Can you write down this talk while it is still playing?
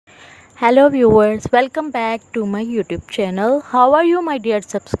Hello viewers, welcome back to my YouTube channel. How are you my dear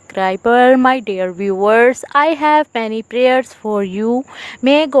subscriber, my dear viewers? I have many prayers for you.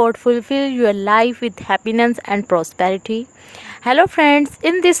 May God fulfill your life with happiness and prosperity. Hello friends,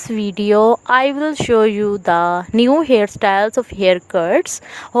 in this video I will show you the new hairstyles of haircuts.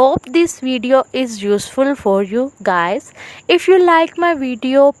 Hope this video is useful for you guys. If you like my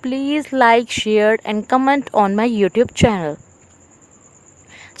video, please like, share and comment on my YouTube channel.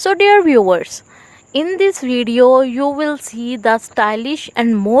 So dear viewers, in this video you will see the stylish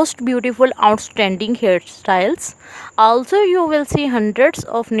and most beautiful outstanding hairstyles. Also you will see hundreds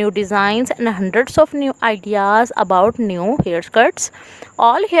of new designs and hundreds of new ideas about new haircuts.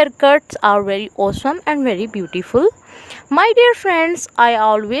 All haircuts are very awesome and very beautiful. My dear friends, I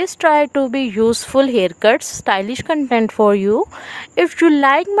always try to be useful haircuts, stylish content for you. If you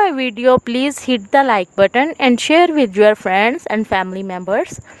like my video, please hit the like button and share with your friends and family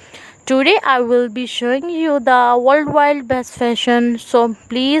members. Today I will be showing you the worldwide best fashion. So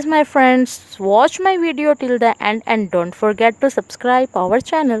please my friends, watch my video till the end and don't forget to subscribe our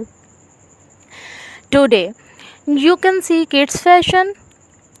channel. Today you can see kids fashion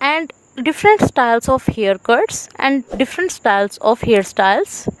and different styles of haircuts and different styles of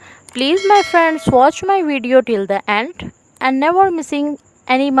hairstyles. Please my friends, watch my video till the end and never missing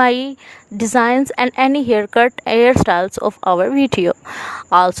any my designs and any hairstyles of our video.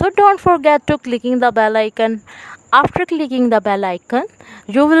 Also don't forget to clicking the bell icon. After clicking the bell icon,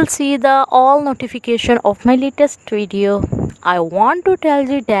 you will see the all notification of my latest video. I want to tell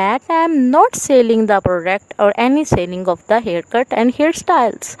you that I am not selling the product or any selling of the haircut and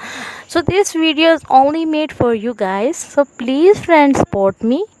hairstyles. So this video is only made for you guys. So please friends, support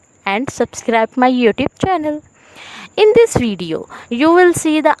me and subscribe my YouTube channel. In this video, you will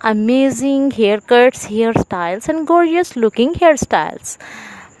see the amazing haircuts, hairstyles and gorgeous looking hairstyles.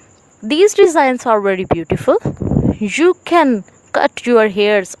 These designs are very beautiful. You can cut your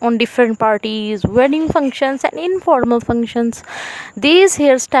hairs on different parties, wedding functions and informal functions. These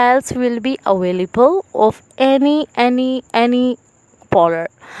hairstyles will be available of any color.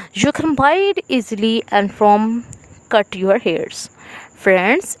 You can buy it easily and from cut your hairs.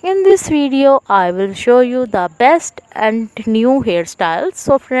 Friends, in this video I will show you the best and new hairstyles.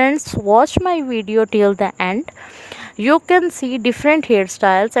 So friends, watch my video till the end. You can see different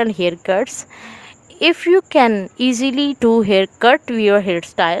hairstyles and haircuts. If you can easily do haircut with your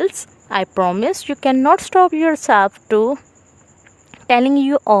hairstyles, I promise you cannot stop yourself to telling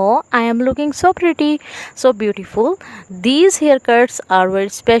you, oh, I am looking so pretty, so beautiful. These haircuts are very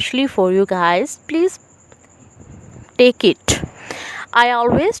specially for you guys. Please take it. I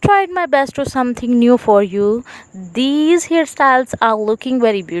always tried my best to something new for you. These hairstyles are looking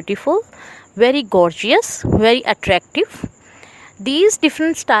very beautiful, very gorgeous, very attractive. These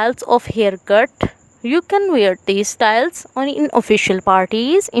different styles of haircut, you can wear these styles only in official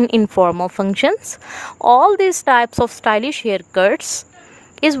parties, in informal functions. All these types of stylish haircuts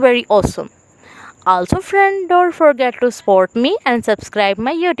is very awesome. Also friend, don't forget to support me and subscribe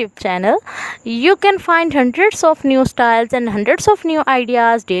my YouTube channel. You can find hundreds of new styles and hundreds of new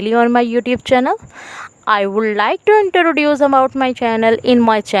ideas daily on my YouTube channel. I would like to introduce about my channel. In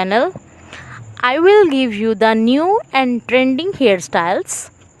my channel, I will give you the new and trending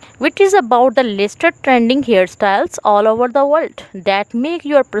hairstyles, which is about the listed trending hairstyles all over the world that make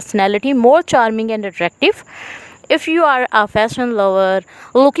your personality more charming and attractive. If you are a fashion lover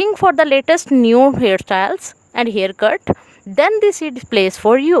looking for the latest new hairstyles and haircut, then this is the place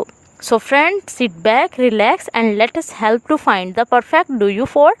for you. So friends, sit back, relax and let us help to find the perfect do you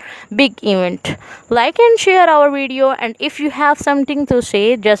for big event. Like and share our video, and if you have something to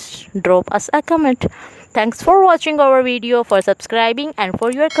say, just drop us a comment. Thanks for watching our video, for subscribing and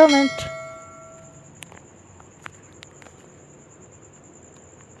for your comment.